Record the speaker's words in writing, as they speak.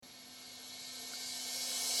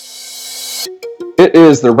It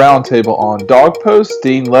is the roundtable on Dog Post.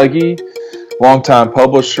 Dean Legge, longtime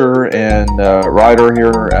publisher and writer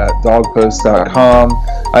here at dogpost.com.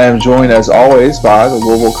 I am joined, as always, by the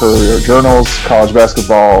Louisville Courier-Journal's college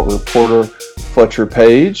basketball reporter, Fletcher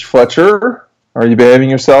Page. Fletcher, are you behaving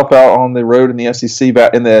yourself out on the road in the SEC,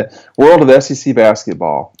 in the world of the SEC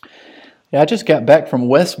basketball? Yeah, I just got back from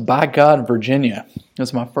West by God, Virginia. It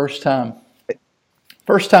was my first time.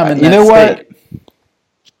 First time in that state. You know what?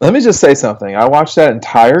 Let me just say something. I watched that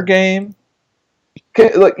entire game.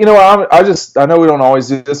 Okay, look, you know, I know we don't always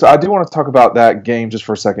do this, but I do want to talk about that game just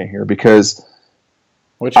for a second here because.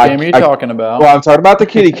 Which game are you talking about? Well, I'm talking about the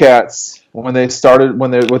Kitty Cats when they're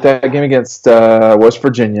with that game against West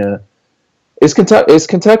Virginia. Is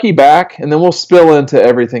Kentucky back? And then we'll spill into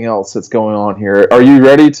everything else that's going on here. Are you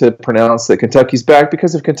ready to pronounce that Kentucky's back?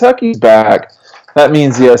 Because if Kentucky's back, that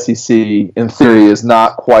means the SEC, in theory, is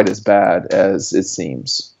not quite as bad as it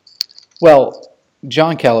seems. Well,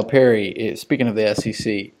 John Calipari, speaking of the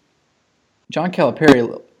SEC, John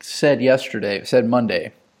Calipari said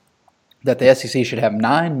Monday, that the SEC should have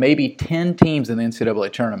 9, maybe 10 teams in the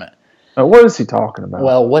NCAA tournament. What is he talking about?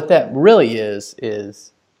 Well, what that really is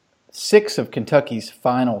 6 of Kentucky's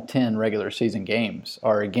final 10 regular season games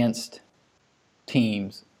are against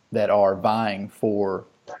teams that are vying for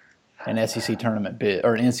an SEC tournament bid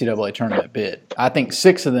or an NCAA tournament bid. I think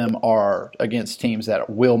 6 of them are against teams that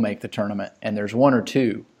will make the tournament, and there's 1 or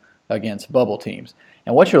 2 against bubble teams.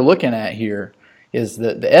 And what you're looking at here is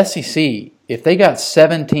that the SEC, if they got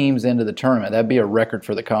 7 teams into the tournament, that'd be a record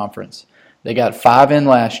for the conference. They got 5 in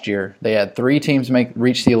last year. They had 3 teams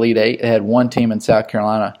reach the Elite 8. They had 1 team in South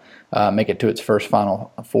Carolina make it to its first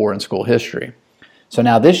Final Four in school history. So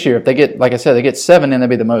now this year, if they get, like I said, they get 7 in, that'd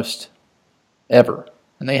be the most ever.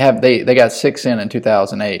 And they got 6 in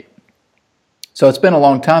 2008. So it's been a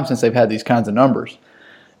long time since they've had these kinds of numbers.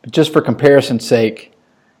 But just for comparison's sake,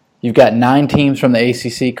 you've got 9 teams from the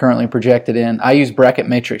ACC currently projected in. I use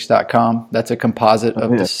bracketmatrix.com. That's a composite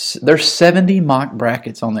of there's 70 mock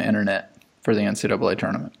brackets on the internet for the NCAA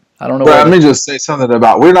tournament. I don't know. Let me just say something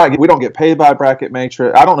about we don't get paid by Bracket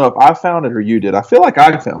Matrix. I don't know if I found it or you did. I feel like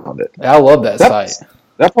I found it. I love that site.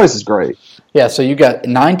 That place is great. Yeah, so you got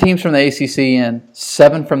 9 teams from the ACC in,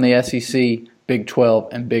 7 from the SEC, Big 12,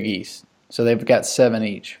 and Big East. So they've got 7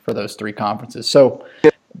 each for those 3 conferences. So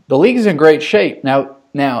the league is in great shape. Now,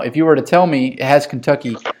 if you were to tell me, has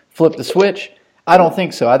Kentucky flipped the switch? I don't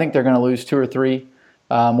think so. I think they're going to lose 2 or 3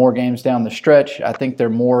 more games down the stretch. I think they're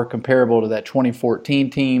more comparable to that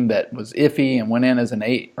 2014 team that was iffy and went in as an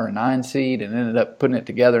 8 or a 9 seed and ended up putting it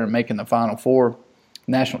together and making the Final Four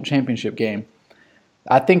national championship game.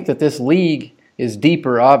 I think that this league is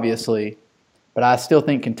deeper, obviously, but I still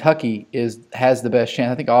think Kentucky has the best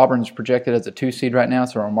chance. I think Auburn's projected as a 2 seed right now.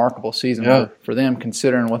 It's a remarkable season for them,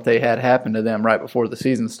 considering what they had happened to them right before the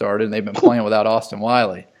season started, and they've been playing without Austin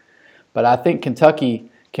Wiley. But I think Kentucky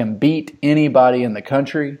can beat anybody in the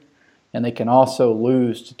country, and they can also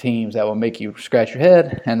lose to teams that will make you scratch your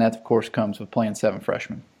head, and that, of course, comes with playing 7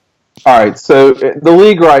 freshmen. All right, so the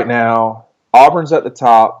league right now, Auburn's at the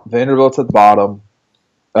top, Vanderbilt's at the bottom.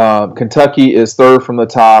 Kentucky is 3rd from the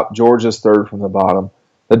top. Georgia's 3rd from the bottom.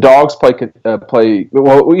 The Dogs play.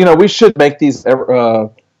 Well, you know, we should make these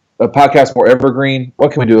podcasts more evergreen.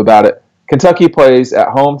 What can we do about it? Kentucky plays at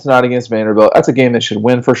home tonight against Vanderbilt. That's a game they should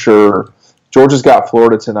win for sure. Georgia's got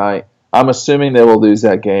Florida tonight. I'm assuming they will lose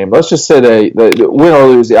that game. Let's just say they win or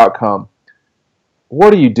lose the outcome.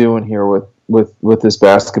 What are you doing here with this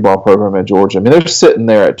basketball program at Georgia? I mean, they're sitting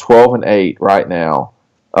there at 12-8 right now.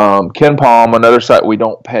 Ken Palm, another site we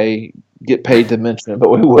don't get paid to mention it, but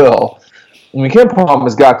we will. I mean, Ken Palm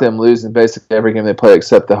has got them losing basically every game they play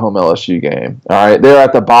except the home LSU game. All right, they're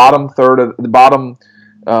at the bottom third of the bottom.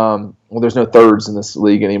 Well, there's no thirds in this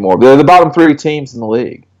league anymore. They're the bottom 3 teams in the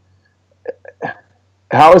league.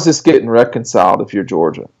 How is this getting reconciled if you're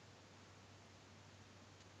Georgia?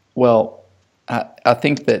 Well, I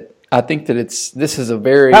think that this is a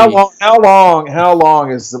very how long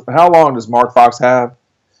does Mark Fox have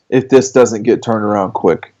if this doesn't get turned around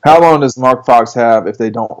quick? How long does Mark Fox have if they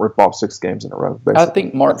don't rip off 6 games in a row? Basically? I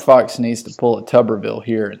think Mark Fox needs to pull a Tuberville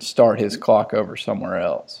here and start his clock over somewhere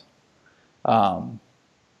else.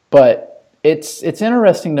 But it's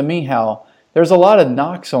interesting to me how there's a lot of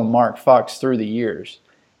knocks on Mark Fox through the years,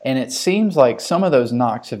 and it seems like some of those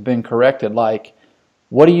knocks have been corrected, like,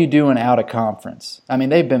 what are you doing out of conference? I mean,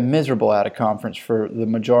 they've been miserable out of conference for the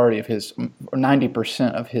majority of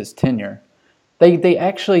 90% of his tenure. They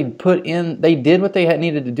actually they did what they had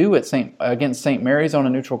needed to do against St. Mary's on a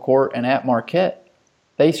neutral court and at Marquette.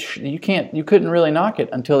 You couldn't really knock it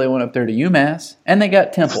until they went up there to UMass, and they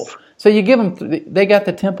got Temple. So you give them. They got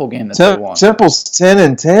the Temple game that they won. Temple's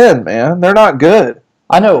 10-10, man. They're not good.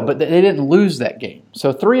 I know, but they didn't lose that game.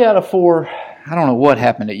 So 3 out of 4. I don't know what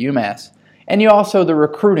happened at UMass. And you also the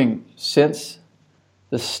recruiting since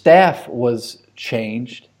the staff was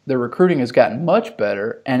changed. The recruiting has gotten much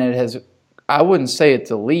better, and it has. I wouldn't say it's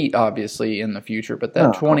elite, obviously, in the future, but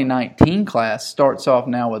that 2019 class starts off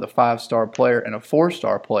now with a 5-star player and a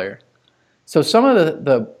 4-star player. So some of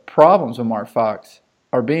the problems with Mark Fox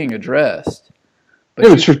are being addressed.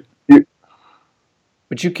 But you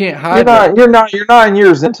can't hide. You're 9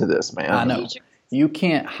 years into this, man. I know. You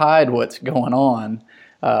can't hide what's going on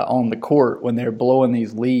the court when they're blowing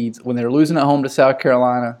these leads. When they're losing at home to South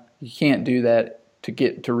Carolina, you can't do that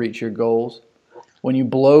to reach your goals. When you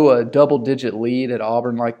blow a double-digit lead at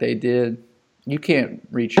Auburn like they did, you can't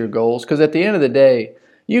reach your goals because at the end of the day,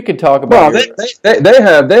 you can talk about. Well, they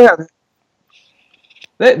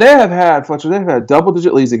have had Fletcher. They've had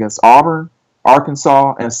double-digit leads against Auburn,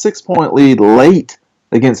 Arkansas, and a 6-point lead late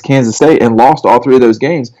against Kansas State, and lost all 3 of those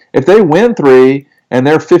games. If they win 3 and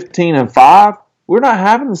they're 15-5, we're not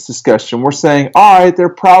having this discussion. We're saying, all right, they're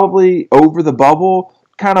probably over the bubble.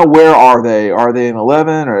 Kind of where are they? Are they an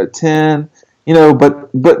 11 or a 10?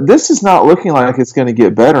 But this is not looking like it's going to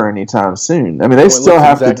get better anytime soon. I mean, they still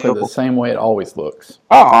have exactly to deal the same way it always looks.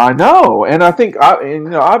 Oh, I know, and I think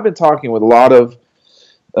I've been talking with a lot of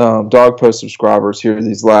Dog Post subscribers here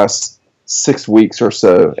these last 6 weeks or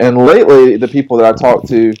so, and lately the people that I talk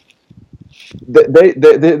to,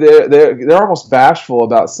 they're almost bashful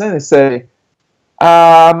about saying. They say,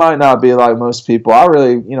 I might not be like most people. I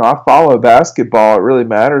really, I follow basketball. It really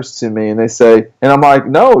matters to me. And they say, and I'm like,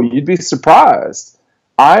 no, you'd be surprised.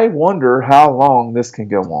 I wonder how long this can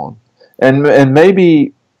go on. And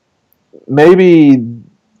maybe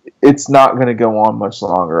it's not going to go on much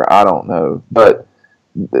longer. I don't know. But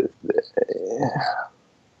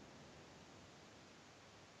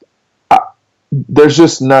there's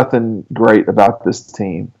just nothing great about this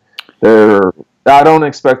team. I don't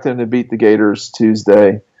expect them to beat the Gators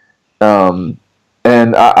Tuesday, and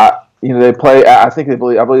they play. I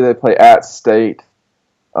believe they play at State.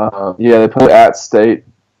 They play at State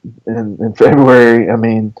in February. I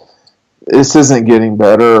mean, this isn't getting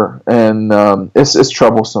better, and it's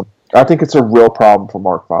troublesome. I think it's a real problem for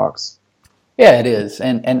Mark Fox. Yeah, it is,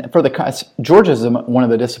 and for Georgia's one of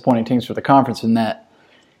the disappointing teams for the conference in that.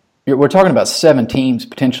 We're talking about 7 teams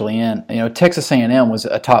potentially in. Texas A&M was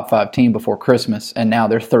a top 5 team before Christmas, and now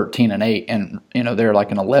they're 13-8, and they're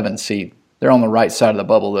like an 11 seed. They're on the right side of the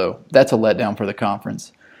bubble, though. That's a letdown for the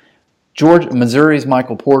conference. Missouri's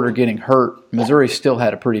Michael Porter getting hurt. Missouri still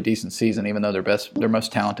had a pretty decent season, even though their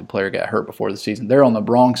most talented player got hurt before the season. They're on the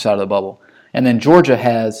wrong side of the bubble, and then Georgia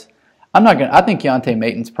has. I think Keontae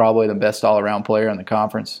Maton's probably the best all-around player in the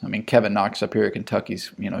conference. I mean, Kevin Knox up here at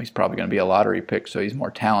Kentucky's, he's probably going to be a lottery pick, so he's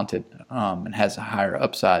more talented and has a higher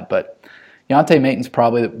upside. But Keontae Maton's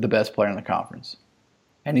probably the best player in the conference,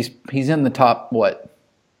 and he's in the top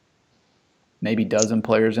maybe dozen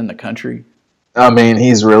players in the country. I mean,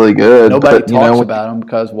 he's really good. Nobody talks about him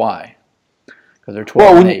because why? Because they're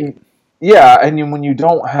 12-8. Yeah, and when you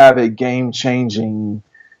don't have a game-changing.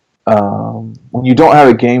 When you don't have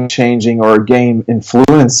a game-changing or a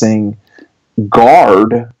game-influencing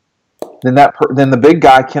guard, then the big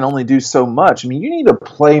guy can only do so much. I mean, you need a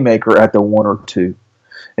playmaker at the 1 or 2.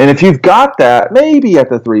 And if you've got that, maybe at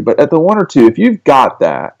the 3, but at the 1 or 2, if you've got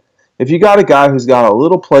that, if you got a guy who's got a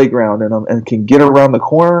little playground in him and can get around the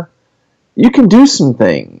corner, you can do some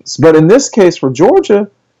things. But in this case for Georgia,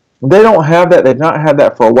 they don't have that. They've not had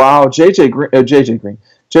that for a while. J.J.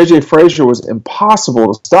 Frazier was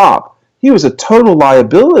impossible to stop. He was a total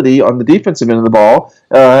liability on the defensive end of the ball,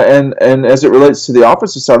 and as it relates to the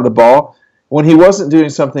offensive side of the ball, when he wasn't doing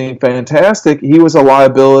something fantastic, he was a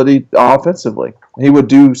liability offensively. He would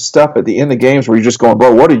do stuff at the end of games where you're just going,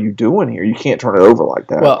 bro, what are you doing here? You can't turn it over like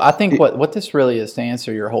that. Well, I think what this really is, to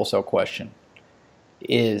answer your wholesale question,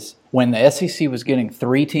 is when the SEC was getting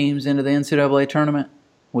 3 teams into the NCAA tournament,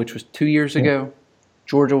 which was 2 years ago,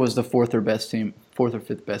 Georgia was the 4th or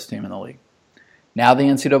 5th best team in the league. Now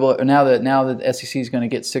the SEC is going to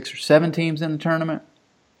get 6 or 7 teams in the tournament.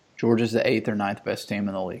 Georgia's the 8th or 9th best team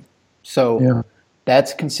in the league. So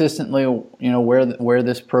that's consistently where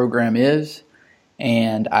this program is,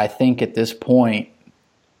 and I think at this point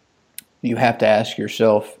you have to ask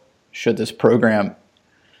yourself, should this program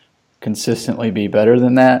consistently be better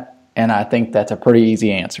than that? And I think that's a pretty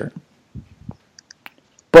easy answer.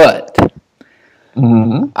 But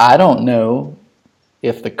I don't know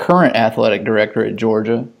if the current athletic director at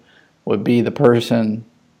Georgia would be the person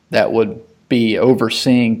that would be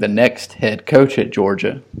overseeing the next head coach at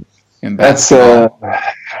Georgia in basketball.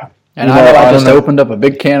 And I know I just opened up a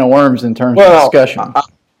big can of worms in terms of discussion.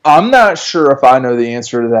 I'm not sure if I know the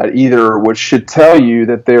answer to that either, which should tell you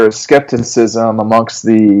that there is skepticism amongst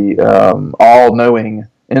the all-knowing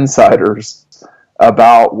insiders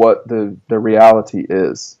about what the reality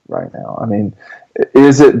is right now. I mean,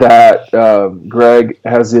 is it that Greg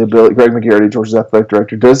has the ability, Greg McGarity, Georgia's athletic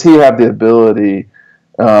director, does he have the ability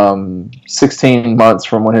 16 months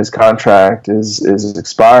from when his contract is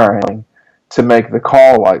expiring to make the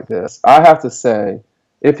call like this? I have to say,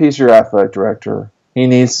 if he's your athletic director, he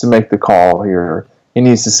needs to make the call here. He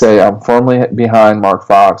needs to say, I'm firmly behind Mark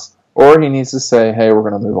Fox, or he needs to say, hey, we're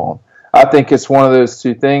going to move on. I think it's one of those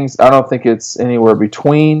two things. I don't think it's anywhere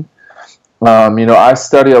between. I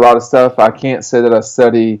study a lot of stuff. I can't say that I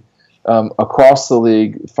study across the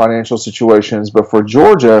league financial situations, but for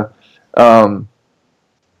Georgia, as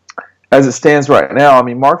it stands right now, I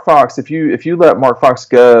mean, Mark Fox, if you let Mark Fox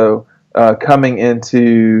go coming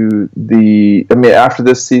into after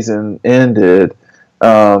this season ended,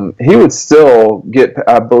 he would still get,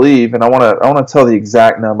 I believe, and I want to tell the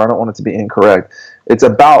exact number. I don't want it to be incorrect. It's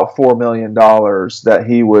about $4 million that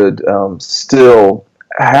he would still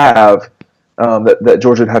have that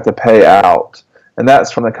Georgia would have to pay out, and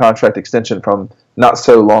that's from the contract extension from not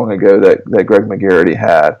so long ago that Greg McGarity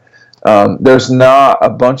had. There's not a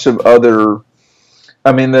bunch of other.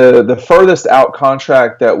 I mean, the furthest out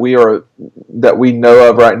contract that we know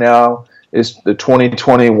of right now is the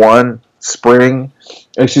 2021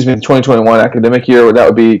 2021 academic year. That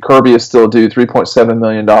would be Kirby is still due $3.7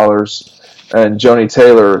 million, and Joni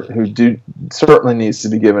Taylor, who certainly needs to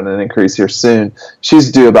be given an increase here soon,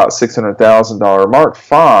 she's due about $600,000. Mark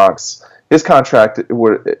Fox, his contract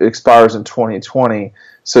expires in 2020,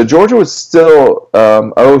 so Georgia would still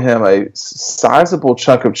owe him a sizable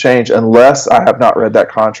chunk of change, unless I have not read that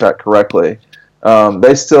contract correctly.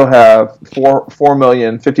 They still have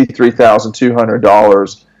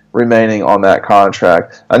 $4,053,200 remaining on that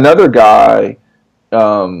contract. Another guy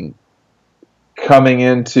coming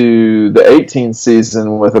into the 18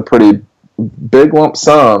 season with a pretty big lump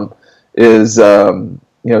sum is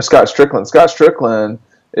Scott Strickland. Scott Strickland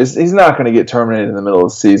he's not going to get terminated in the middle of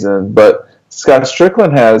the season, but Scott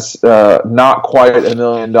Strickland has not quite $1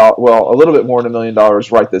 million, well, a little bit more than $1 million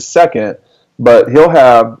right this second, but he'll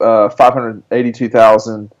have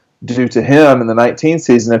 $582,000 due to him in the 19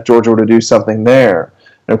 season if Georgia were to do something there.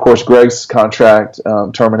 And, of course, Greg's contract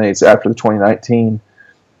terminates after the 2019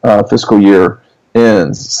 fiscal year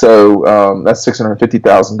ends. So that's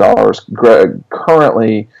 $650,000. Greg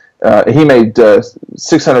currently he made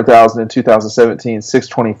 $600,000 in 2017,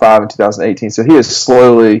 $625,000 in 2018. So he has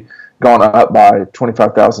slowly gone up by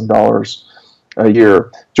 $25,000 a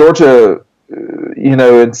year. Georgia,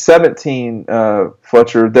 in 17,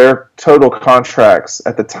 Fletcher, their total contracts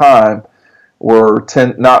at the time were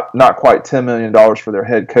not quite $10 million for their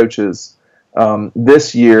head coaches.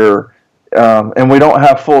 This year, and we don't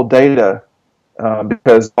have full data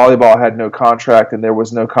because volleyball had no contract and there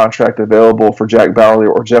was no contract available for Jack Bowerly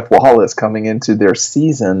or Jeff Wallace coming into their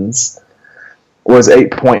seasons, was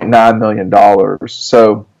 $8.9 million.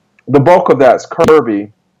 So the bulk of that's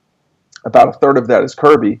Kirby. About a third of that is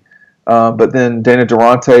Kirby. But then Dana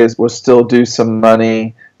Durante will still due some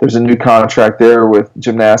money. There's a new contract there with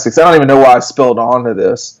gymnastics. I don't even know why I spilled onto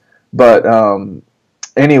this. But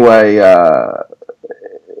anyway,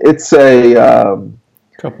 it's a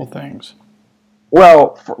couple things.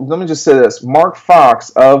 Well, let me just say this. Mark Fox,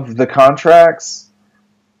 of the contracts,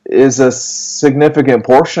 is a significant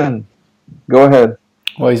portion. Go ahead.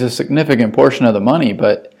 Well, he's a significant portion of the money,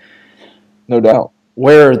 but no doubt.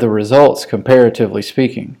 Where are the results, comparatively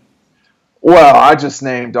speaking? Well, I just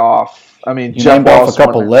named off. I mean, Jeff Wallace, a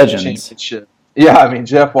couple legends. Yeah, I mean,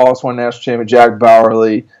 Jeff Wallace won national championship. Jack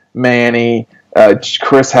Bowerly, Manny,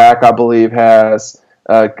 Chris Hack, I believe, has.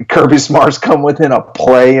 Kirby Smart's come within a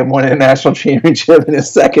play and won a national championship in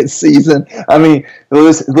his second season. I mean,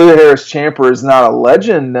 Lou Harris-Champer is not a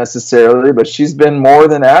legend necessarily, but she's been more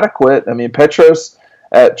than adequate. I mean, Petros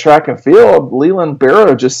at track and field, Leland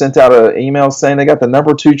Barrow just sent out an email saying they got the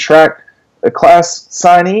number 2 track class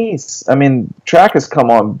signees. I mean, track has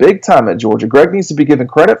come on big time at Georgia. Greg needs to be given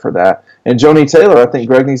credit for that. And Joni Taylor, I think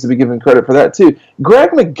Greg needs to be given credit for that too. Greg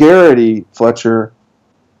McGarity, Fletcher,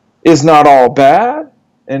 is not all bad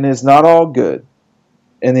and is not all good.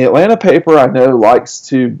 And the Atlanta paper, I know, likes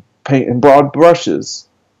to paint in broad brushes.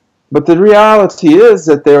 But the reality is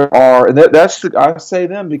that there are, and I say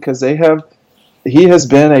them because he has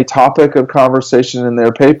been a topic of conversation in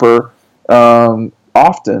their paper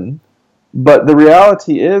often. But the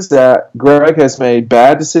reality is that Greg has made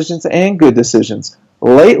bad decisions and good decisions.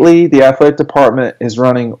 Lately, the athletic department is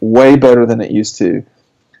running way better than it used to.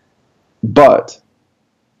 But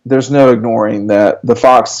there's no ignoring that the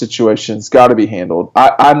Fox situation's got to be handled.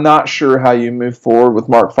 I'm not sure how you move forward with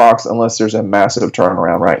Mark Fox unless there's a massive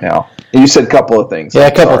turnaround right now. You said a couple of things. Yeah,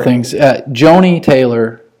 a couple of things. Joni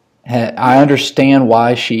Taylor, I understand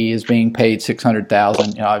why she is being paid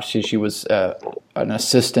 $600,000. Obviously, she was an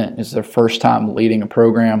assistant. It's her first time leading a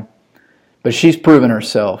program, but she's proven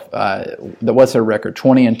herself. What's her record?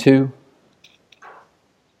 20-2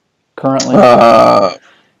 currently,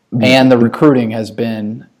 and the recruiting has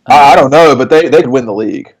been. I don't know, but they could win the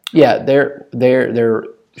league. Yeah,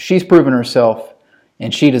 she's proven herself,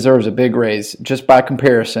 and she deserves a big raise. Just by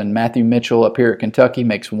comparison, Matthew Mitchell up here at Kentucky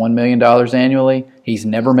makes $1 million annually. He's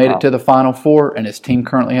never made it to the Final Four, and his team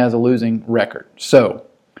currently has a losing record. So,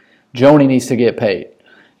 Joni needs to get paid.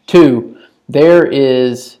 2, there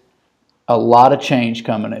is a lot of change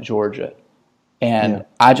coming at Georgia, and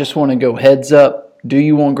I just want to go heads up. Do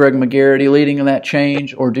you want Greg McGarity leading in that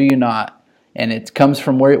change, or do you not? And it comes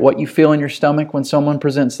from what you feel in your stomach when someone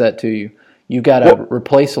presents that to you. You got to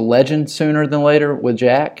replace a legend sooner than later with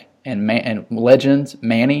Jack and legends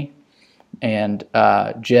Manny and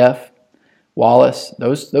Jeff Wallace.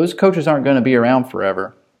 Those coaches aren't going to be around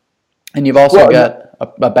forever. And you've also got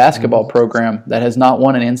a basketball program that has not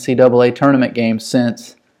won an NCAA tournament game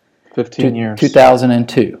since 15 years.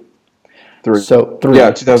 2002. 3. So 3.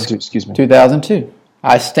 Yeah, 2002. Excuse me. 2002.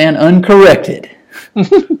 I stand uncorrected.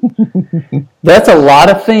 That's a lot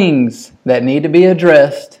of things that need to be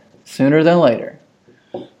addressed sooner than later.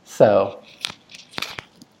 So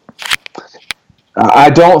I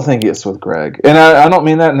don't think it's with Greg, and I don't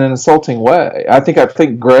mean that in an insulting way. I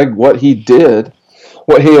think Greg, what he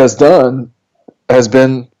has done, has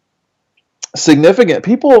been significant.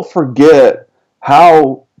 People forget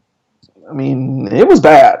how. I mean, it was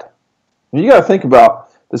bad. You got to think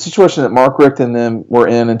about the situation that Mark Richt and them were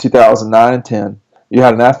in 2009 and 10. You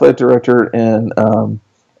had an athletic director in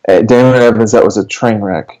Damon Evans that was a train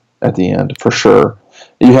wreck at the end, for sure.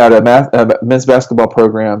 You had a men's basketball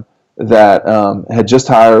program that had just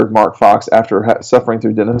hired Mark Fox after suffering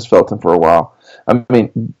through Dennis Felton for a while. I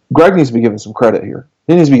mean, Greg needs to be given some credit here.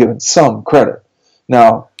 He needs to be given some credit.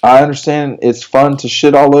 Now, I understand it's fun to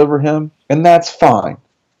shit all over him, and that's fine.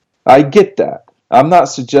 I get that. I'm not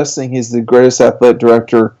suggesting he's the greatest athletic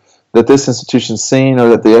director that this institution's seen or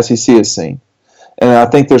that the SEC has seen. And I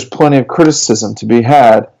think there's plenty of criticism to be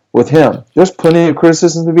had with him. There's plenty of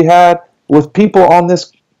criticism to be had with people on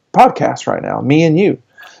this podcast right now, me and you.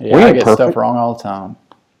 Yeah, I get stuff wrong all the time.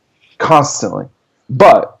 Constantly.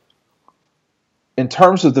 But in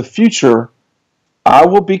terms of the future, I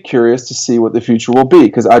will be curious to see what the future will be,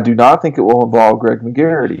 because I do not think it will involve Greg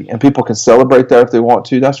McGarity. And people can celebrate that if they want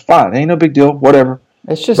to. That's fine. Ain't no big deal. Whatever.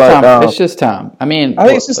 It's just time. It's just time. I mean, I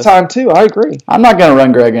think it's just time too. I agree. I'm not going to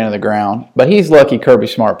run Greg into the ground, but he's lucky Kirby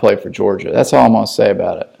Smart played for Georgia. That's all I'm going to say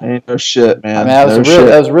about it. Ain't no shit, man. I mean,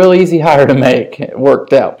 that was a real easy hire to make. It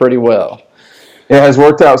worked out pretty well. It has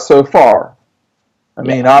worked out so far. I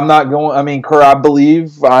mean, I'm not going. I mean, I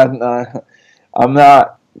believe I'm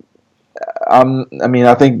not. I mean,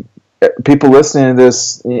 I think people listening to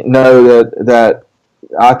this know that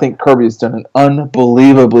I think Kirby has done an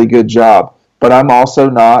unbelievably good job. But I'm also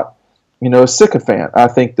not, a sycophant. I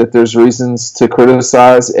think that there's reasons to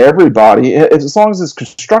criticize everybody, as long as it's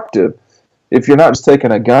constructive. If you're not just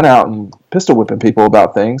taking a gun out and pistol whipping people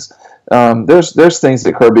about things, there's things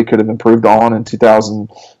that Kirby could have improved on in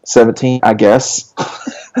 2017, I guess.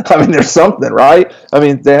 I mean, there's something, right? I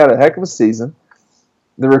mean, they had a heck of a season.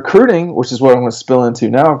 The recruiting, which is what I'm going to spill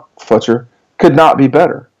into now, Fletcher, could not be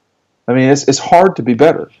better. I mean, it's hard to be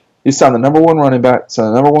better. You signed the number one running back, signed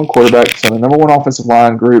the number one quarterback, signed the number one offensive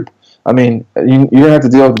line group. I mean, you're going to have to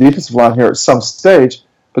deal with the defensive line here at some stage.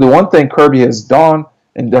 But the one thing Kirby has done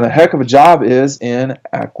and done a heck of a job is in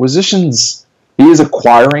acquisitions. He is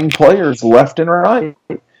acquiring players left and right.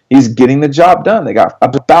 He's getting the job done. They got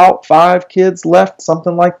about 5 kids left,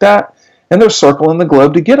 something like that, and they're circling the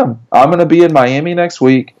globe to get them. I'm going to be in Miami next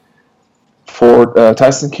week for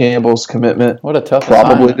Tyson Campbell's commitment. What a tough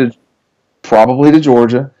probably to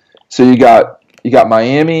Georgia. So you got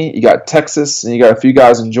Miami, you got Texas, and you got a few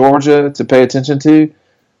guys in Georgia to pay attention to.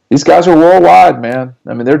 These guys are worldwide, man.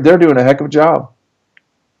 I mean, they're doing a heck of a job.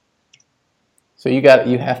 So you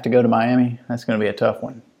have to go to Miami. That's going to be a tough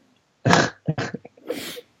one. I'm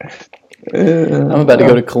about to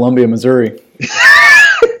go to Columbia, Missouri.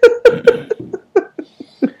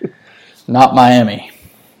 Not Miami.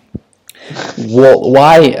 Well,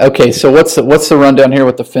 why? Okay, so what's the rundown here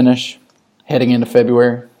with the finish heading into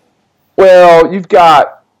February? Well, you've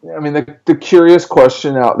got, the curious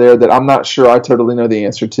question out there that I'm not sure I totally know the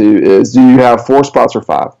answer to is, do you have 4 spots or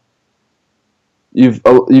 5? you've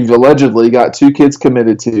allegedly got 2 kids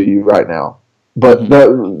committed to you right now, but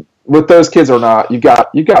with those kids or not, you've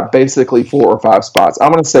got basically 4 or 5 spots.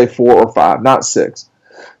 I'm going to say 4 or 5, not 6.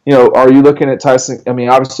 Are you looking at Tyson? I mean,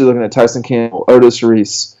 obviously looking at Tyson Campbell, Otis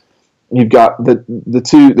Reese. You've got the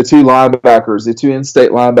two linebackers, the 2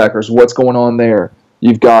 in-state linebackers. What's going on there?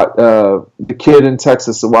 You've got the kid in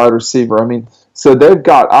Texas, the wide receiver. I mean, so they've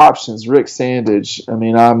got options. Rick Sandage. I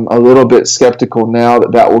mean, I'm a little bit skeptical now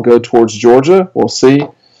that will go towards Georgia. We'll see.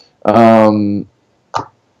 I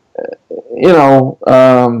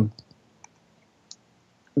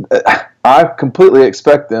completely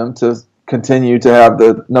expect them to continue to have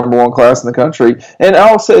the number 1 class in the country. And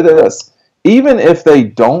I'll say this, even if they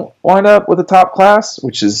don't wind up with a top class,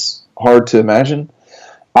 which is hard to imagine,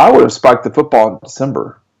 I would have spiked the football in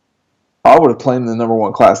December. I would have claimed the number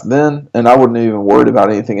 1 class then, and I wouldn't even worried about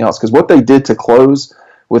anything else. Because what they did to close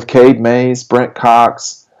with Cade Mays, Brent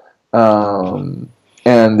Cox, and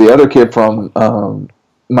the other kid from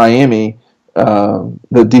Miami,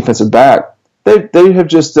 the defensive back, they have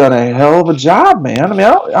just done a hell of a job, man. I mean,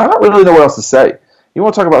 I don't really know what else to say. You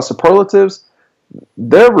want to talk about superlatives?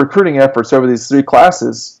 Their recruiting efforts over these 3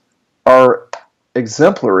 classes are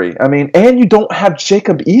exemplary. I mean, and you don't have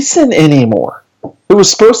Jacob Eason anymore, who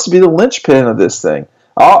was supposed to be the linchpin of this thing.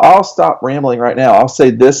 I'll stop rambling right now. I'll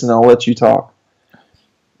say this and I'll let you talk.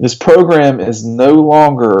 This program is no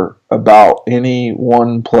longer about any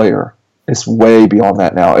one player. It's way beyond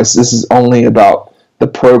that now. This is only about the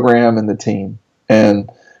program and the team. And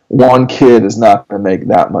one kid is not going to make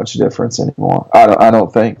that much difference anymore. I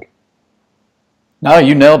don't think. No,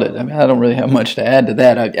 you nailed it. I mean, I don't really have much to add to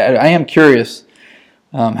that. I am curious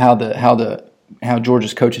how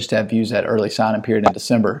Georgia's coaching staff views that early signing period in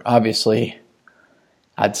December. Obviously,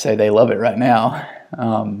 I'd say they love it right now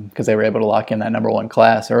because they were able to lock in that number 1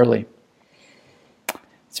 class early.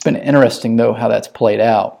 It's been interesting, though, how that's played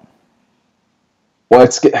out. Well,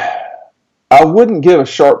 I wouldn't give a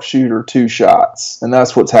sharpshooter 2 shots, and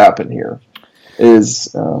that's what's happened here.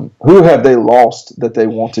 Is who have they lost that they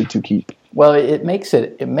wanted to keep? Well, it makes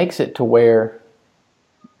it to where,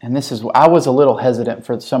 and I was a little hesitant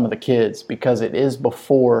for some of the kids because it's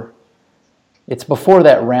before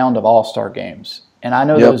that round of All-Star games, and I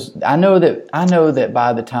know I know that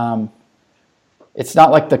by the time, it's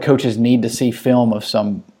not like the coaches need to see film of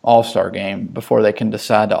some All-Star game before they can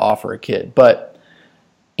decide to offer a kid, but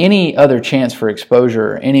any other chance for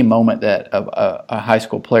exposure, any moment that a high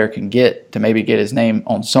school player can get to maybe get his name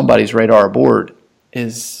on somebody's radar board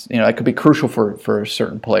is, it could be crucial for a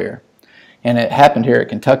certain player. And it happened here at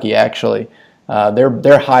Kentucky, actually.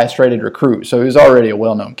 Their highest rated recruit, so he was already a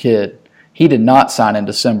well-known kid, he did not sign in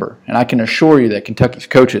December. And I can assure you that Kentucky's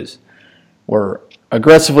coaches were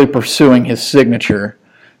aggressively pursuing his signature.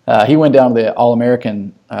 He went down to the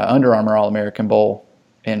All-American, Under Armour All-American Bowl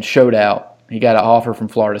and showed out. He got an offer from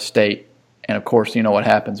Florida State. And, of course, you know what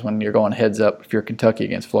happens when you're going heads up if you're Kentucky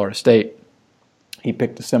against Florida State. He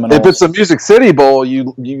picked the Seminoles. If it's a Music City Bowl,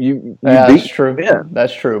 you beat. That's true. Yeah.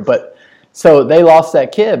 That's true. But so they lost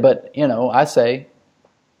that kid. But, I say,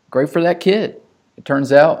 great for that kid. It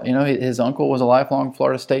turns out, his uncle was a lifelong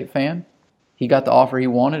Florida State fan. He got the offer he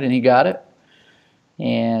wanted, and he got it.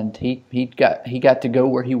 And he got to go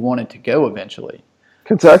where he wanted to go eventually.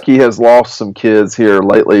 Kentucky has lost some kids here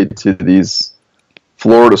lately to these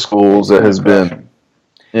Florida schools that has been,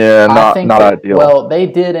 not ideal. Well, they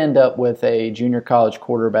did end up with a junior college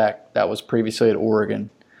quarterback that was previously at Oregon,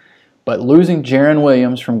 but losing Jaron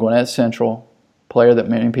Williams from Gwinnett Central, player that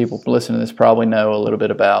many people listening to this probably know a little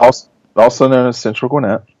bit about. Also known as Central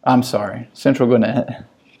Gwinnett. I'm sorry, Central Gwinnett,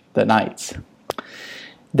 the Knights.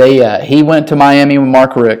 He went to Miami with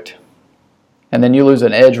Mark Richt, and then you lose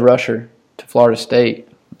an edge rusher to Florida State.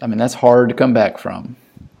 I mean, that's hard to come back from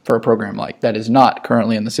for a program like that is not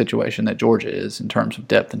currently in the situation that Georgia is in terms of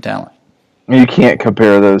depth and talent. You can't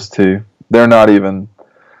compare those two. They're not even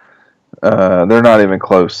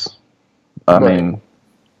close. I mean,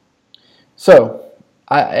 so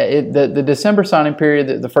the December signing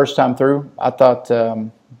period, the first time through, I thought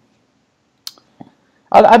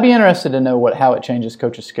I'd be interested to know how it changes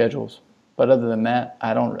coaches' schedules. But other than that,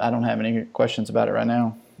 I don't have any questions about it right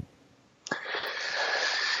now.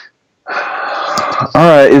 All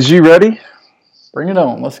right, is you ready? Bring it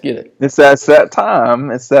on. Let's get it. It's that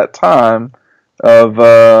time. It's that time of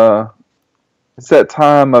the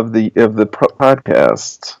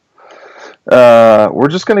podcast. We're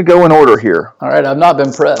just going to go in order here. All right, I've not been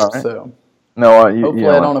prepped, right. So no. Hopefully,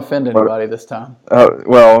 I don't offend anybody this time.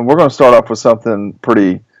 Well, we're going to start off with something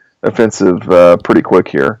pretty offensive, pretty quick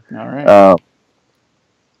here. All right.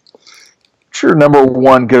 What's your number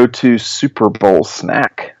 1 go-to Super Bowl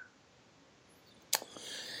snack?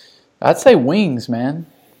 I'd say wings, man.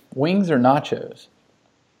 Wings or nachos.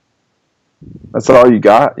 That's all you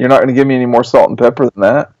got? You're not going to give me any more salt and pepper than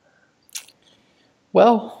that?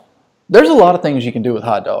 Well, there's a lot of things you can do with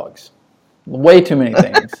hot dogs. Way too many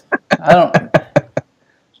things.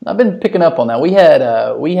 I've been picking up on that. We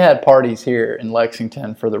had parties here in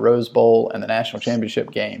Lexington for the Rose Bowl and the national championship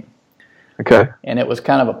game. Okay. And it was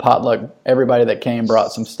kind of a potluck. Everybody that came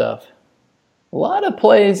brought some stuff. A lot of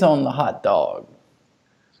plays on the hot dog.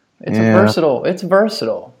 It's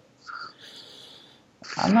versatile.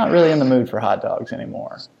 I'm not really in the mood for hot dogs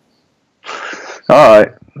anymore. All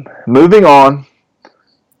right. Moving on.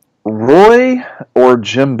 Roy or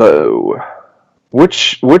Jimbo?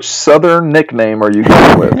 Which Southern nickname are you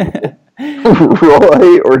going with?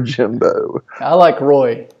 Roy or Jimbo? I like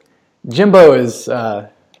Roy. Jimbo is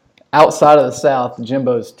outside of the South.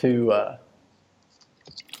 Jimbo's too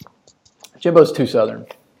Southern.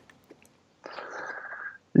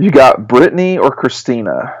 You got Brittany or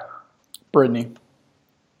Christina? Brittany.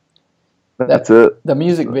 That's it. The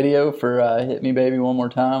music video for Hit Me Baby One More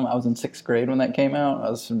Time, I was in 6th grade when that came out. I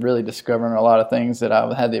was really discovering a lot of things that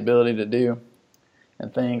I had the ability to do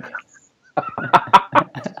and think.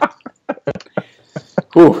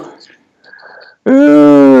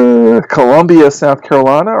 Columbia, South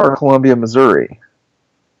Carolina or Columbia, Missouri?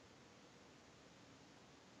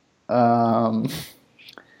 Well,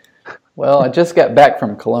 I just got back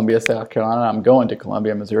from Columbia, South Carolina. I'm going to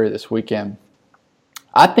Columbia, Missouri this weekend.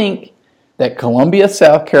 I think that Columbia,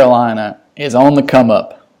 South Carolina is on the come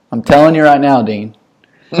up. I'm telling you right now, Dean.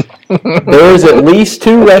 There's at least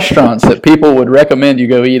 2 restaurants that people would recommend you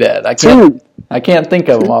go eat at. I can't think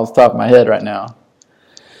of them off the top of my head right now.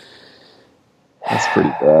 That's pretty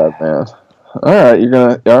bad, man. All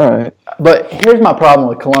right. But here's my problem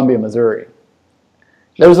with Columbia, Missouri.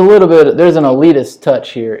 There's an elitist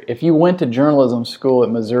touch here. If you went to journalism school at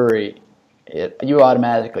Missouri, you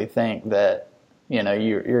automatically think that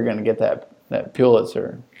you're going to get that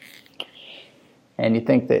Pulitzer, and you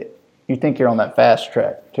think you're on that fast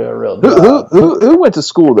track to a real job. Who went to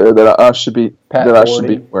school there that I should be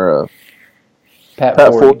aware of? Pat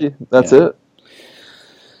Forty. That's it.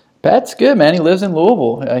 Pat's good, man. He lives in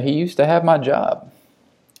Louisville. He used to have my job.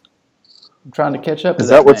 I'm trying to catch up. Is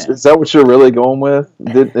that what you're really going with?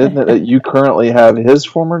 Isn't it that you currently have his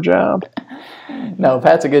former job? No,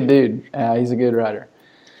 Pat's a good dude. He's a good writer.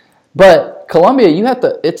 But Columbia,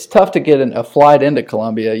 it's tough to get a flight into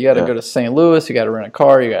Columbia. You got to go to St. Louis. You got to rent a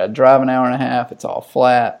car. You got to drive an hour and a half. It's all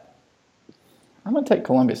flat. I'm going to take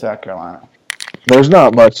Columbia, South Carolina. There's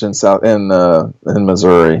not much in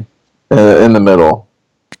Missouri, in the middle.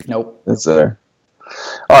 Nope. It's there.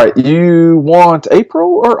 All right. You want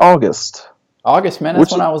April or August? August, man.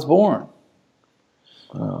 That's when I was born.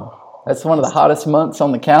 Oh. That's one of the hottest months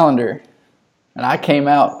on the calendar. And I came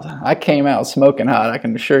out smoking hot. I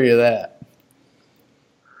can assure you that.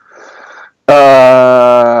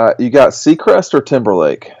 You got Seacrest or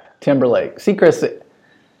Timberlake? Timberlake.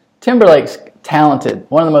 Timberlake's talented.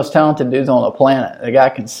 One of the most talented dudes on the planet. The guy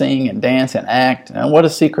can sing and dance and act. And what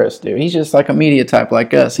does Seacrest do? He's just like a media type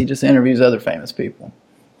like us. He just interviews other famous people.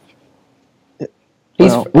 He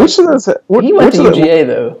went to UGA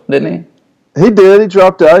though, didn't he? He did. He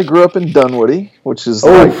dropped out. He grew up in Dunwoody, which is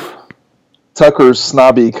like Tucker's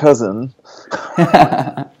snobby cousin.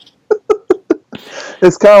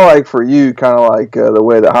 It's kind of like for you, the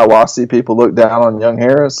way that Hiwassee people look down on young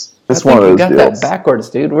Harris. It's one of those deals. You got that backwards,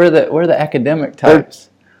 dude. We're the academic types.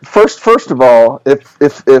 First of all, if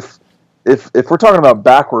we're talking about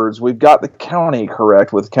backwards, we've got the county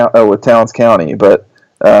correct with Towns County, but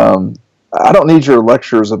I don't need your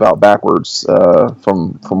lectures about backwards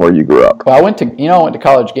from where you grew up. Well, I went to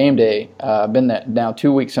College Game Day. I've been there now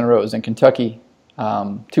 2 weeks in a row. It was in Kentucky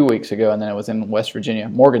 2 weeks ago, and then it was in West Virginia,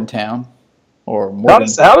 Morgantown. How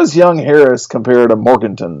does young Harris compare to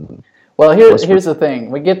Morganton? Well, here's the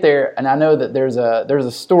thing. We get there, and I know that there's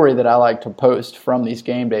a story that I like to post from these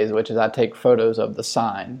game days, which is I take photos of the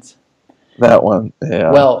signs. That one,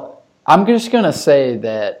 yeah. Well, I'm just going to say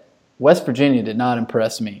that West Virginia did not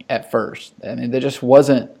impress me at first. I mean, there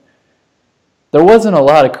wasn't a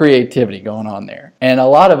lot of creativity going on there, and a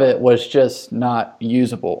lot of it was just not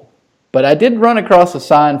usable. But I did run across a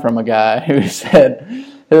sign from a guy who said,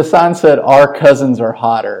 the sign said, "Our cousins are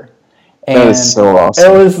hotter." And that is so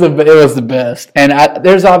awesome. It was the best. And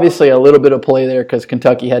there's obviously a little bit of play there because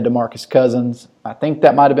Kentucky had DeMarcus Cousins. I think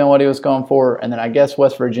that might have been what he was going for. And then I guess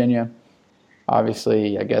West Virginia,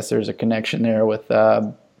 obviously, I guess there's a connection there with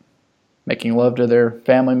making love to their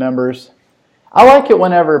family members. I like it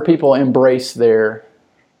whenever people embrace their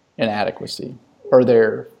inadequacy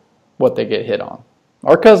or what they get hit on.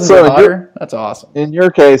 Our cousins So are hotter. That's awesome. in your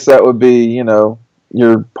case, that would be,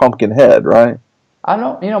 your pumpkin head, right? I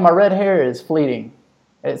don't. My red hair is fleeting.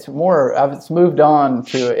 It's more. It's moved on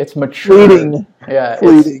to. It's matured. Fleeting. Yeah.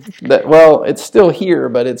 Fleeting. It's that. Well, it's still here,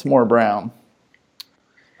 but it's more brown.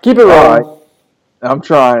 Keep it All rolling. right. I'm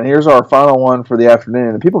trying. Here's our final one for the afternoon.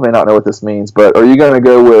 And people may not know what this means, but are you going to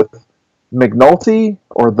go with McNulty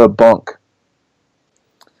or the bunk?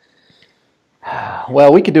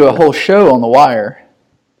 Well, we could do a whole show on The Wire.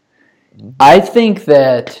 I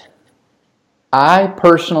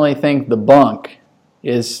personally think the bunk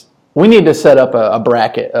is. We need to set up a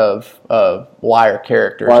bracket of Wire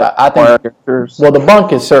characters. I think. Wire characters. Well, the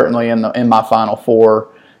bunk is certainly in my final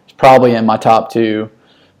four. It's probably in my top two,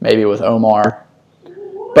 maybe with Omar.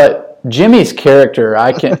 But Jimmy's character,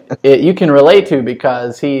 you can relate to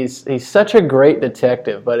because he's such a great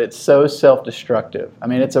detective, but it's so self-destructive. I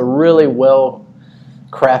mean, it's a really well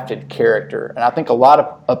crafted character, and I think a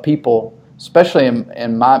lot of people, especially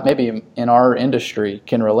maybe in our industry,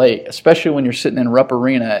 can relate. Especially when you're sitting in Rupp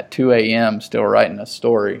Arena at 2 a.m. still writing a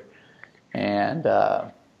story. And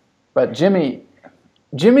but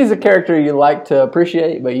Jimmy's a character you like to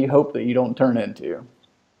appreciate, but you hope that you don't turn into.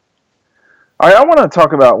 All right, I want to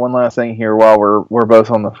talk about one last thing here while we're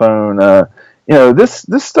both on the phone. This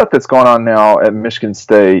stuff that's going on now at Michigan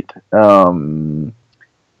State.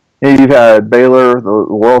 You've had Baylor, the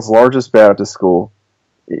world's largest Baptist school.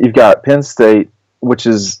 You've got Penn State, which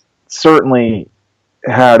has certainly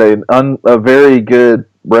had a very good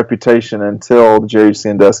reputation until the Jerry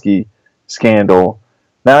Sandusky scandal.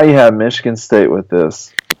 Now you have Michigan State with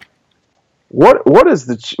this. What is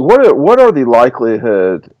the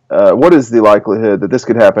likelihood that this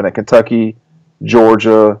could happen at Kentucky,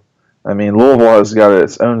 Georgia? I mean, Louisville has got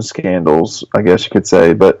its own scandals, I guess you could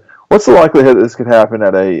say. But what's the likelihood that this could happen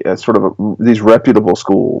at these reputable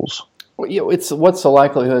schools? Well, what's the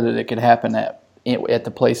likelihood that it could happen at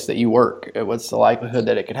the place that you work? What's the likelihood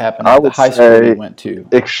that it could happen at the high school you went to?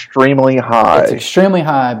 Extremely high. It's extremely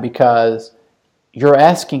high because you're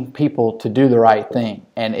asking people to do the right thing,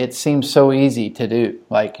 and it seems so easy to do.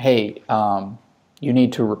 Like, hey, you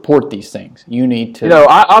need to report these things. You need to.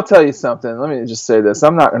 I'll tell you something. Let me just say this.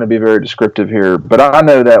 I'm not going to be very descriptive here, but I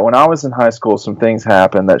know that when I was in high school, some things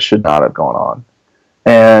happened that should not have gone on,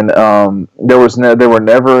 and there were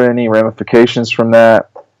never any ramifications from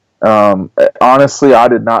that. Honestly, I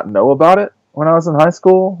did not know about it when I was in high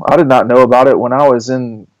school. I did not know about it when I was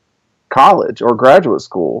in college or graduate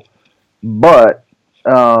school. But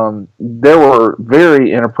there were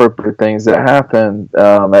very inappropriate things that happened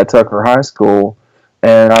at Tucker High School,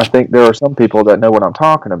 and I think there are some people that know what I'm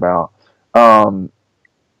talking about.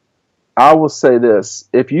 I will say this.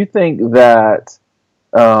 If you think that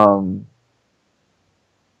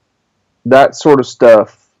that sort of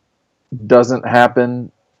stuff doesn't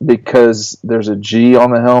happen because there's a G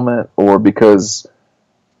on the helmet or because,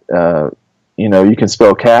 you can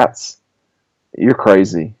spell cats, you're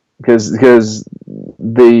crazy. Because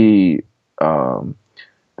the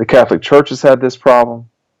Catholic Church has had this problem.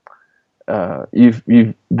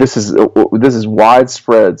 This is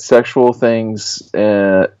widespread sexual things,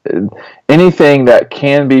 anything that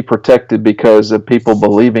can be protected because of people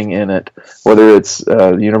believing in it, whether it's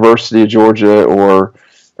the University of Georgia or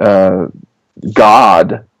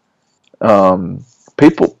God.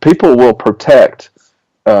 People will protect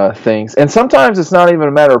things, and sometimes it's not even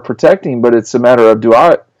a matter of protecting, but it's a matter of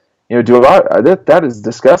that is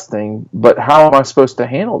disgusting, but how am I supposed to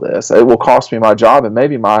handle this? It will cost me my job and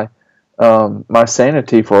maybe my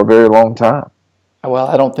sanity for a very long time. Well,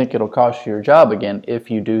 I don't think it'll cost you your job again if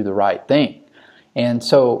you do the right thing. And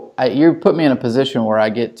so you put me in a position where I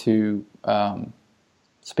get to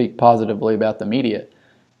speak positively about the media.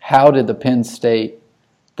 How did the Penn State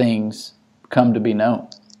things come to be known?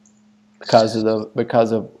 Because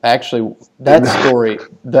of actually that story,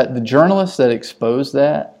 that the journalists that exposed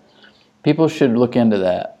that. People should look into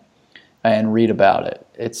that and read about it.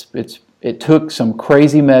 It took some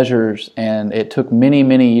crazy measures, and it took many,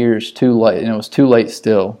 many years too late, and it was too late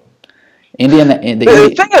still.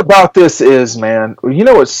 The thing about this is, man,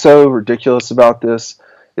 what's so ridiculous about this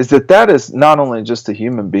is that is not only just a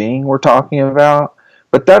human being we're talking about,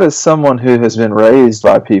 but that is someone who has been raised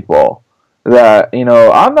by people that,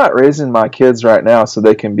 I'm not raising my kids right now so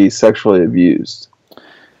they can be sexually abused.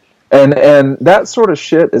 And that sort of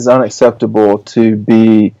shit is unacceptable to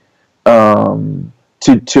be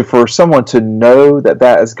for someone to know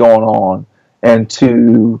that is going on and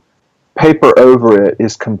to paper over it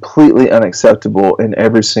is completely unacceptable in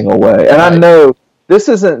every single way. And I know this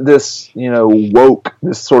isn't this woke,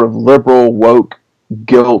 this sort of liberal woke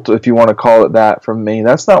guilt, if you want to call it that, from me.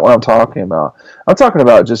 That's not what I'm talking about. I'm talking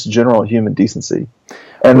about just general human decency.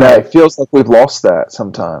 And Right. that it feels like we've lost that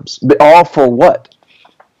sometimes. But all for what?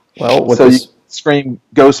 Well, with So this, you scream,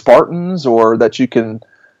 "Go Spartans," or that you can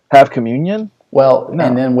have communion? well, No.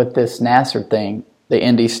 and then with this Nasser thing, the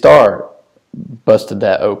Indy Star busted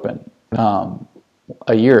that open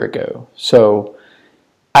a year ago. So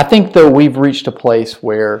I think, though, we've reached a place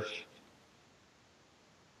where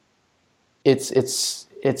it's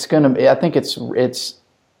gonna. I think it's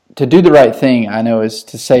to do the right thing. I know is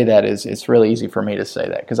to say that is it's really easy for me to say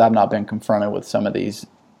that because I've not been confronted with some of these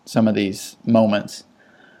moments.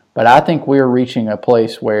 But I think we're reaching a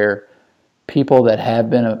place where people that have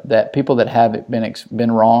been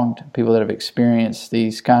wronged, people that have experienced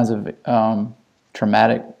these kinds of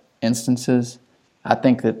traumatic instances, I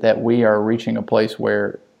think that we are reaching a place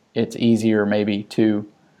where it's easier maybe to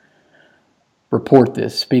report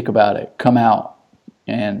this, speak about it, come out,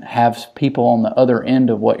 and have people on the other end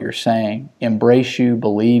of what you're saying embrace you,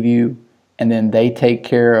 believe you, and then they take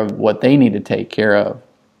care of what they need to take care of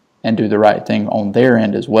and do the right thing on their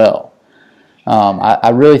end as well. I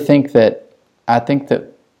really think that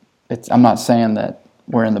I'm not saying that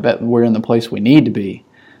we're in the place we need to be,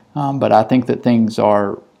 but I think that things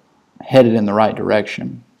are headed in the right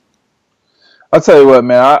direction. I'll tell you what,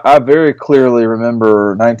 man. I very clearly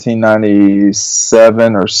remember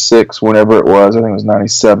 1997 or 6, whenever it was. I think it was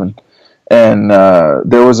 97, and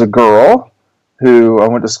there was a girl who I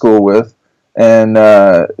went to school with, and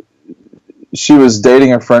she was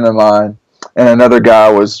dating a friend of mine, and another guy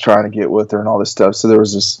was trying to get with her and all this stuff. So there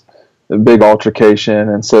was this big altercation,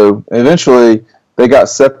 and so eventually they got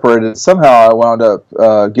separated. Somehow I wound up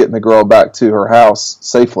getting the girl back to her house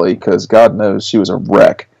safely because God knows she was a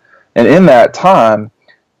wreck. And in that time,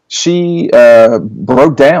 she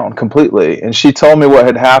broke down completely, and she told me what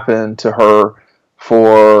had happened to her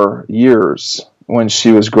for years when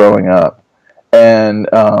she was growing up. And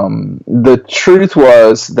the truth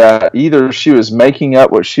was that either she was making up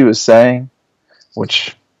what she was saying,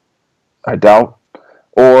 which I doubt,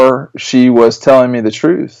 or she was telling me the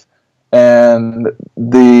truth and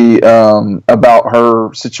about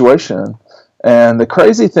her situation. And the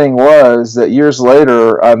crazy thing was that years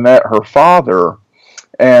later, I met her father,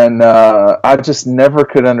 and I just never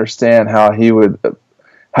could understand how he would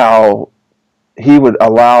allow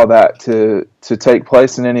that to take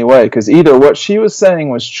place in any way. Because either what she was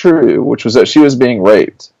saying was true, which was that she was being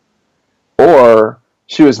raped, or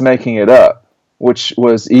she was making it up, which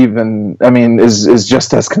was is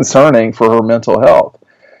just as concerning for her mental health.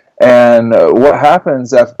 And what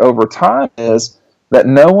happens over time is that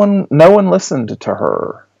no one listened to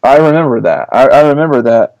her. I remember that. I remember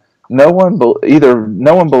that either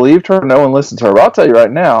no one believed her or no one listened to her. But I'll tell you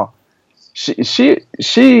right now,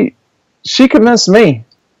 she convinced me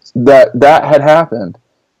that had happened,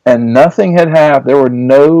 and nothing had happened. There were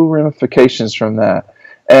no ramifications from that.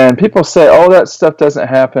 And people say, "Oh, that stuff doesn't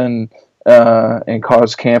happen in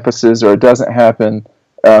college campuses, or it doesn't happen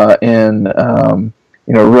in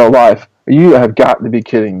real life." You have got to be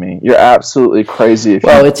kidding me. You're absolutely crazy.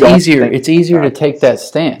 It's easier. It's easier to take that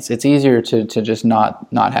stance. It's easier to just not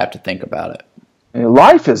have to think about it.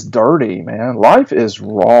 Life is dirty, man. Life is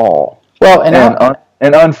raw. Well,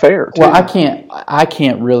 and unfair too. Well, I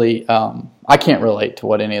can't really I can't relate to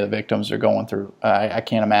what any of the victims are going through. I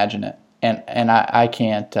can't imagine it, and I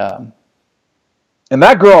can't. And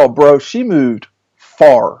that girl, bro, she moved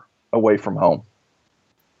far away from home.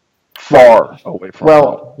 Far away from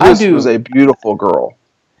home. This was a beautiful girl.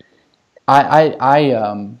 I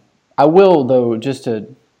will, though,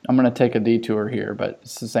 I'm going to take a detour here, but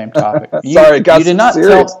it's the same topic. Sorry, it got you did not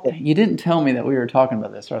serious. You didn't tell me that we were talking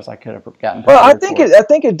about this, or else I could have gotten. Well, I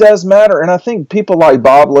think it does matter, and I think people like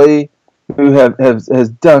Bob Lee, who has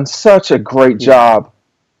done such a great job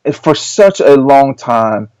for such a long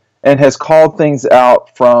time, and has called things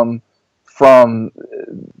out from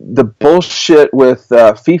the bullshit with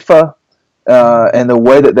FIFA and the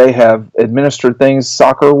way that they have administered things,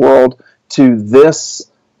 soccer world, to this.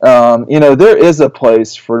 There is a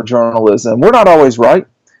place for journalism. We're not always right,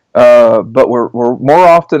 but we're more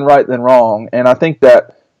often right than wrong. And I think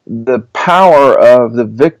that the power of the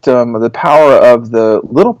victim, the power of the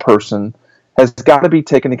little person, has got to be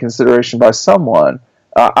taken into consideration by someone.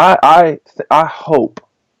 I hope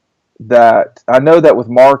that, I know that with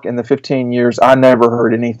Mark in the 15 years, I never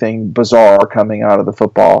heard anything bizarre coming out of the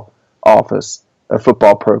football office, a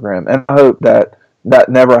football program. And I hope that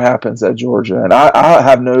never happens at Georgia. And I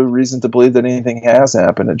have no reason to believe that anything has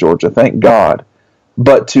happened at Georgia, thank God.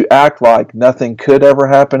 But to act like nothing could ever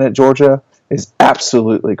happen at Georgia is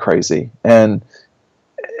absolutely crazy. And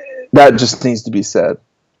That just needs to be said.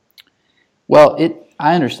 Well,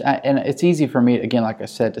 I understand, and it's easy for me, again, like I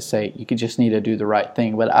said, to say you just need to do the right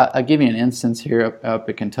thing. But I'll give you an instance here up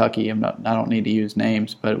at Kentucky. I don't need to use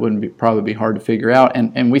names, but it wouldn't probably be hard to figure out.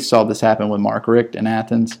 And we saw this happen with Mark Richt in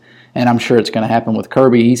Athens, and I'm sure it's going to happen with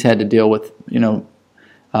Kirby. He's had to deal with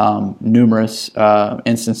numerous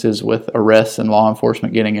instances with arrests and law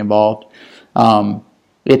enforcement getting involved.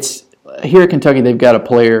 It's here at Kentucky. They've got a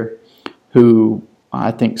player who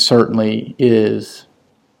I think certainly is.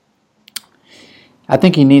 I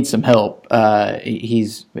think he needs some help.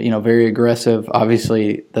 He's very aggressive.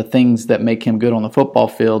 Obviously, the things that make him good on the football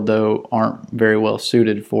field, though, aren't very well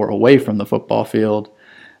suited for away from the football field.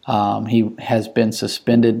 He has been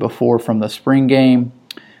suspended before from the spring game.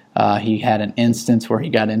 He had an instance where he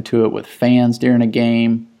got into it with fans during a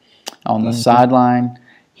game on the sideline.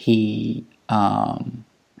 He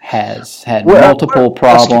has had multiple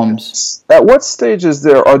problems. At what stage is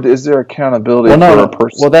there accountability for a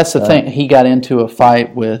person? Well, that's the thing. He got into a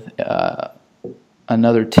fight with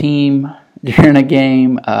another team during a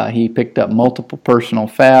game. He picked up multiple personal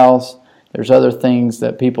fouls. There's other things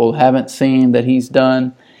that people haven't seen that he's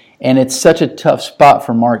done. And it's such a tough spot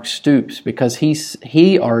for Mark Stoops because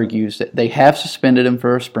he argues that they have suspended him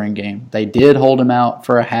for a spring game. They did hold him out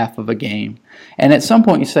for a half of a game. And at some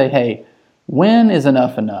point you say, hey, when is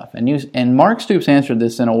enough enough? And Mark Stoops answered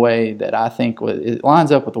this in a way that I think it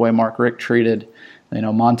lines up with the way Mark Richt treated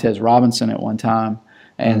Montez Robinson at one time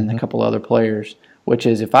and a couple other players, which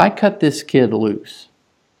is if I cut this kid loose,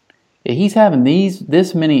 he's having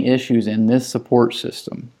this many issues in this support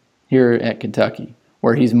system here at Kentucky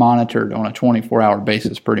where he's monitored on a 24-hour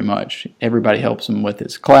basis pretty much. Everybody helps him with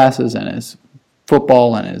his classes and his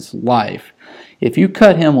football and his life. If you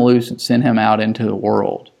cut him loose and send him out into the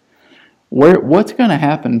world, what's going to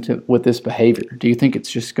happen with this behavior? Do you think it's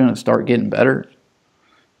just going to start getting better?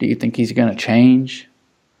 Do you think he's going to change?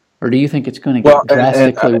 Or do you think it's going to get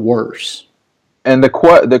drastically worse? And the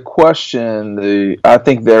question, I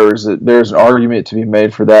think there's an argument to be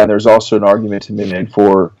made for that, and there's also an argument to be made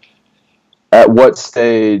for at what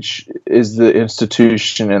stage is the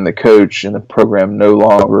institution and the coach and the program no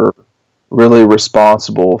longer really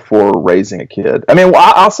responsible for raising a kid. I mean,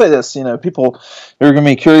 I'll say this, people are going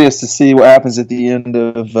to be curious to see what happens at the end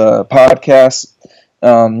of podcasts.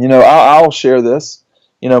 I'll share this.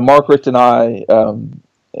 Mark Richt and I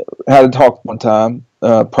had a talk one time,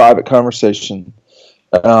 private conversation.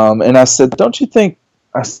 And I said, don't you think,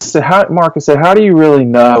 Mark, how do you really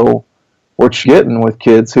know what you're getting with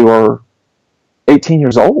kids who are 18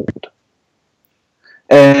 years old?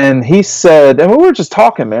 And he said, and we were just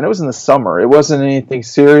talking, man, it was in the summer. It wasn't anything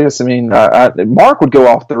serious. I mean, Mark would go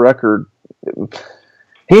off the record.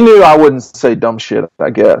 He knew I wouldn't say dumb shit, I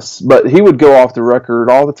guess, but he would go off the record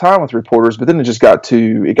all the time with reporters, but then there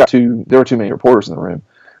were too many reporters in the room.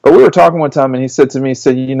 But we were talking one time and he said to me,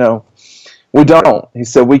 we don't. He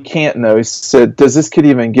said, we can't know. He said, does this kid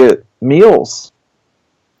even get meals?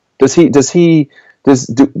 How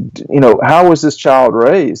was this child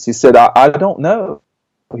raised? He said, I don't know.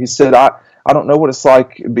 He said, I don't know what it's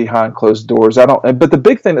like behind closed doors. But the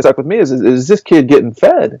big thing that's up with me is this kid getting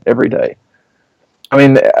fed every day? I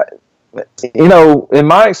mean, in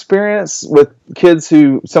my experience with kids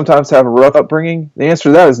who sometimes have a rough upbringing, the answer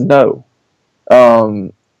to that is no.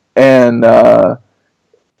 And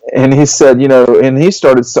he said, and he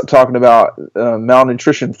started talking about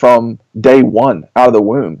malnutrition from day one out of the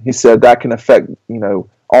womb. He said that can affect,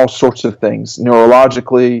 all sorts of things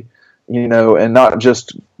neurologically, and not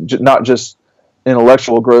just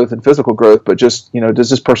intellectual growth and physical growth, but just, does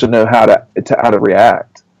this person know how to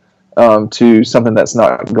react to something that's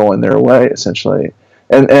not going their way, essentially.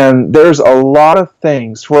 And there's a lot of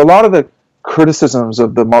things for a lot of the criticisms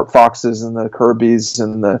of the Mark Foxes and the Kirbys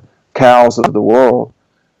and the Cals of the world.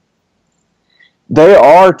 They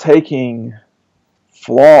are taking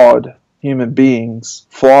flawed human beings,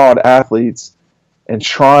 flawed athletes, and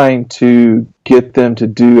trying to get them to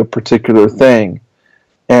do a particular thing.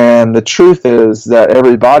 And the truth is that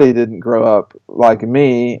everybody didn't grow up like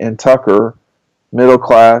me and Tucker, middle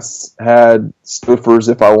class, had Stouffer's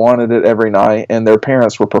if I wanted it every night, and their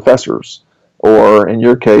parents were professors. Or in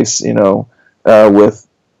your case, with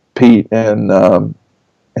Pete and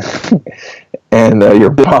and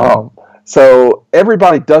your mom. So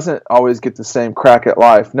everybody doesn't always get the same crack at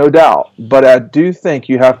life, no doubt. But I do think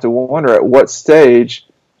you have to wonder at what stage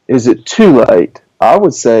is it too late. I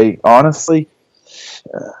would say, honestly,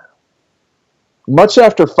 much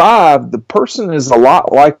after 5, the person is a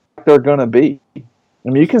lot like they're going to be. I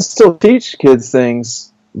mean, you can still teach kids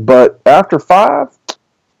things, but after 5,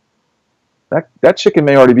 that chicken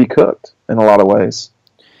may already be cooked in a lot of ways.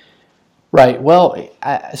 Right. Well,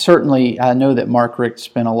 I know that Mark Richt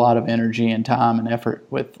spent a lot of energy and time and effort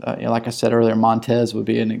with, like I said earlier, Montez would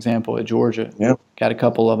be an example at Georgia. Yep. Got a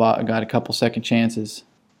couple second chances,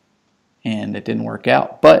 and it didn't work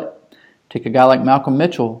out. But take a guy like Malcolm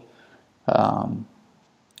Mitchell.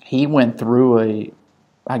 He went through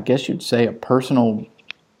I guess you'd say, a personal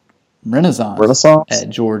renaissance at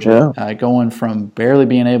Georgia, going from barely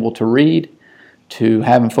being able to read to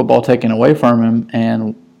having football taken away from him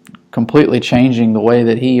and completely changing the way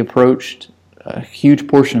that he approached a huge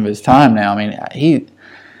portion of his time now. I mean,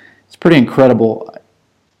 it's pretty incredible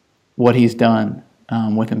what he's done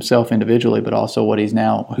with himself individually, but also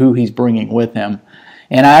who he's bringing with him.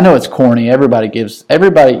 And I know it's corny. Everybody,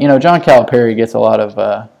 John Calipari gets a lot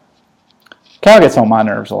of, Cal gets on my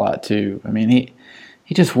nerves a lot too. I mean, he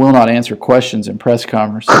just will not answer questions in press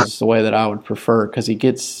conferences the way that I would prefer, because he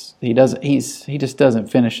just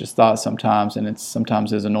doesn't finish his thoughts sometimes, and it's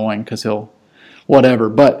sometimes is annoying because he'll whatever.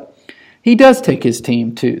 But he does take his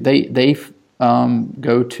team to they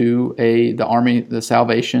go to the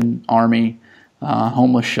Salvation Army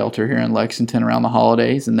homeless shelter here in Lexington around the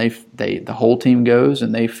holidays, and the whole team goes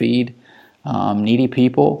and they feed needy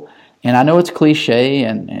people. And I know it's cliche,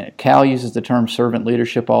 and Cal uses the term servant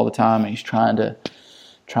leadership all the time, and he's trying to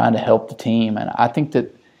help the team. And I think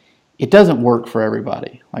that it doesn't work for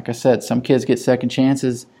everybody. Like I said, some kids get second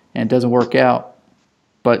chances and it doesn't work out,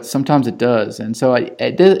 but sometimes it does. And so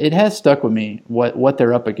it has stuck with me what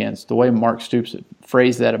they're up against. The way Mark Stoops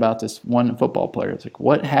phrased that about this one football player. It's like,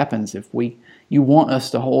 what happens if you want us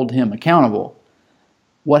to hold him accountable?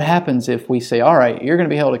 What happens if we say, all right, you're going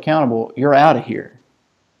to be held accountable, you're out of here?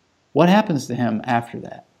 What happens to him after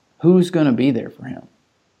that? Who's going to be there for him?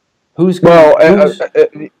 Well,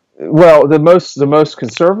 the most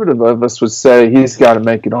conservative of us would say he's got to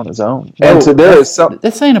make it on his own. And so there is something.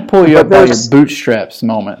 This ain't a pull you up by your bootstraps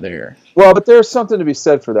moment there. Well, but there's something to be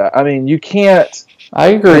said for that. I mean, you can't. I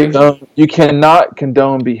agree. You cannot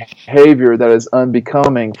condone behavior that is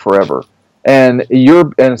unbecoming forever, and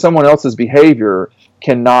someone else's behavior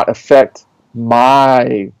cannot affect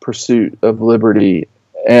my pursuit of liberty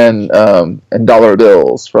and dollar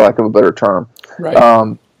bills, for lack of a better term.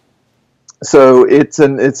 Right. So it's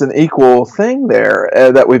an equal thing there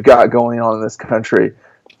that we've got going on in this country.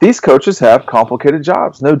 These coaches have complicated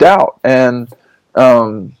jobs, no doubt, and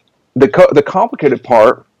the complicated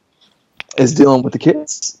part is dealing with the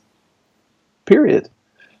kids, period,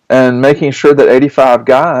 and making sure that 85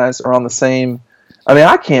 guys are on the same. I mean,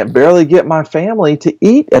 I can't barely get my family to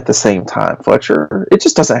eat at the same time, Fletcher. It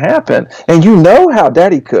just doesn't happen. And you know how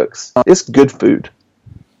Daddy cooks. It's good food.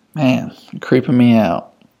 Man, creeping me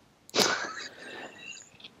out.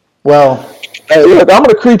 Well, hey, look, I'm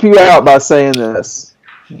going to creep you out by saying this.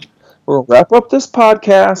 We're going to wrap up this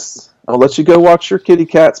podcast. I'll let you go watch your kitty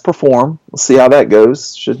cats perform. We'll see how that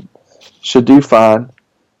goes. Should do fine.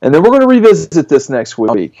 And then we're going to revisit this next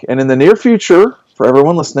week. And in the near future, for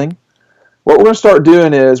everyone listening, what we're going to start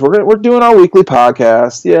doing is we're doing our weekly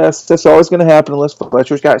podcast. Yes, that's always going to happen unless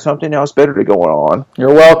Fletcher's got something else better to go on.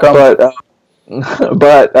 You're welcome.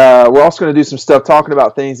 But we're also going to do some stuff talking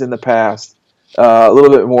about things in the past, a little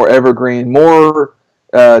bit more evergreen, more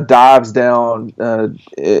dives down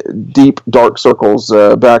deep, dark circles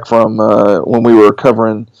back from when we were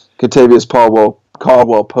covering Kentavious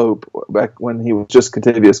Caldwell Pope back when he was just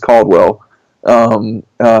Kentavious Caldwell.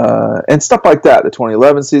 And stuff like that, the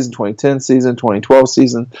 2011 season, 2010 season, 2012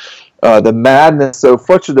 season, the madness. So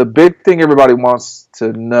Fletcher, the big thing everybody wants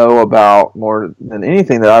to know about more than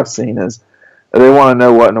anything that I've seen is they want to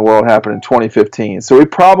know what in the world happened in 2015. So we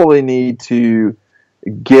probably need to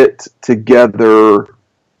get together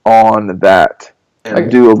on that and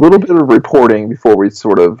do a little bit of reporting before we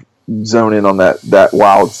sort of zone in on that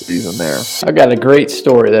wild season there. I've got a great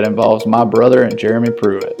story that involves my brother and Jeremy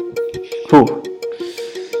Pruitt. Whew.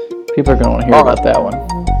 People are going to want to hear about that one.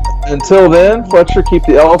 Until then, Fletcher, keep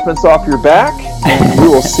the elephants off your back, and we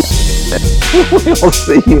will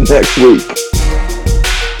see you next week.